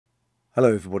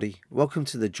Hello everybody, welcome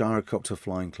to the Gyrocopter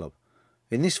Flying Club.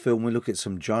 In this film we look at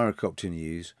some gyrocopter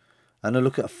news and a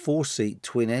look at a 4-seat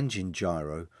twin-engine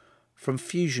gyro from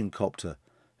Fusioncopter,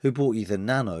 who brought you the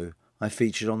Nano I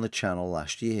featured on the channel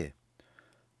last year.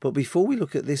 But before we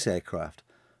look at this aircraft,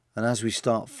 and as we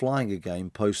start flying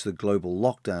again post the global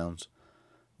lockdowns,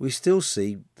 we still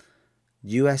see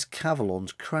US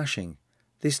Cavalons crashing,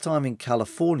 this time in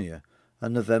California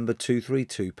and November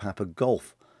 232 Papa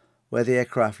Golf, where the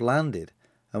aircraft landed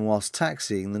and whilst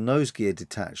taxiing the nose gear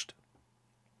detached.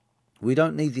 We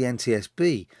don't need the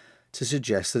NTSB to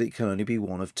suggest that it can only be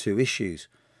one of two issues,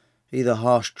 either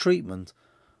harsh treatment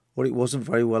or it wasn't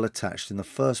very well attached in the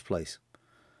first place.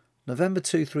 November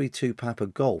 232 Papa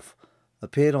Golf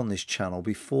appeared on this channel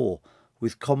before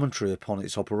with commentary upon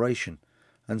its operation,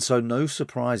 and so no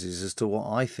surprises as to what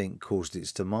I think caused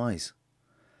its demise.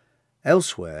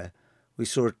 Elsewhere, we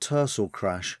saw a tercel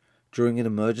crash during an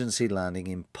emergency landing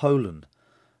in Poland.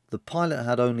 The pilot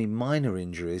had only minor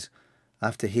injuries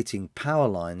after hitting power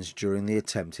lines during the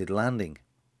attempted landing.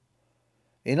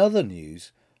 In other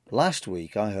news, last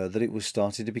week I heard that it was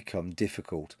starting to become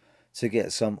difficult to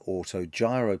get some auto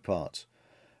gyro parts,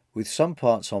 with some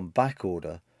parts on back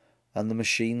order and the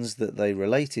machines that they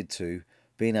related to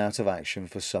being out of action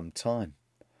for some time.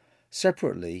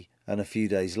 Separately, and a few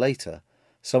days later,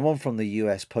 someone from the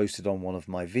US posted on one of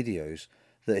my videos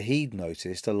that he'd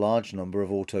noticed a large number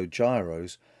of auto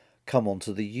gyros come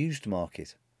onto the used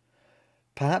market.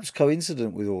 Perhaps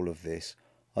coincident with all of this,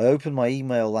 I opened my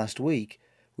email last week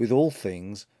with all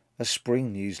things a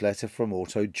spring newsletter from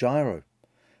Auto Gyro.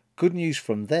 Good news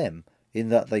from them in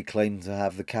that they claim to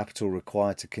have the capital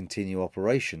required to continue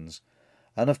operations,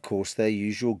 and of course their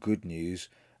usual good news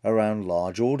around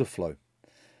large order flow.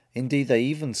 Indeed, they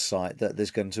even cite that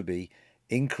there's going to be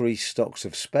increased stocks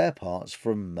of spare parts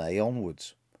from May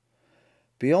onwards.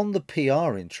 Beyond the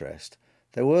PR interest,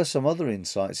 there were some other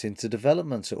insights into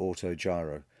developments at Auto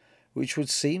Gyro, which would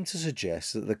seem to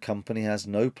suggest that the company has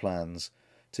no plans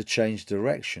to change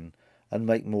direction and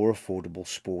make more affordable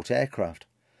sport aircraft.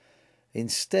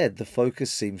 Instead, the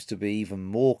focus seems to be even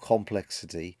more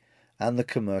complexity and the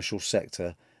commercial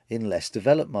sector in less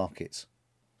developed markets.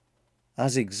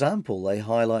 As example, they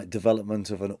highlight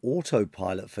development of an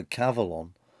autopilot for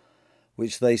Cavalon,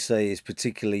 which they say is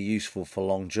particularly useful for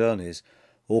long journeys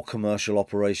or commercial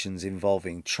operations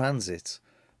involving transit,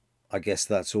 I guess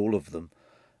that's all of them,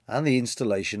 and the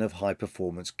installation of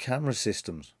high-performance camera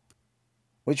systems.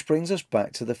 Which brings us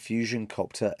back to the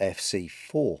Fusioncopter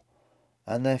FC4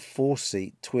 and their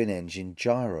 4-seat twin-engine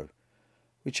gyro,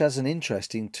 which has an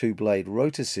interesting two-blade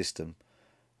rotor system,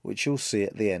 which you'll see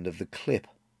at the end of the clip.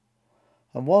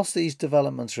 And whilst these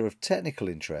developments are of technical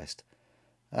interest,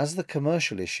 as the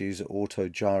commercial issues at Auto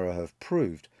Gyro have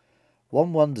proved,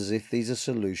 one wonders if these are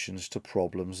solutions to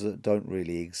problems that don't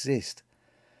really exist,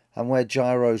 and where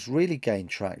gyros really gain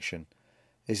traction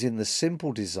is in the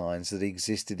simple designs that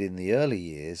existed in the early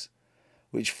years,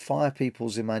 which fire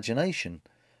people's imagination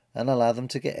and allow them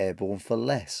to get airborne for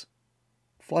less.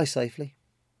 Fly safely.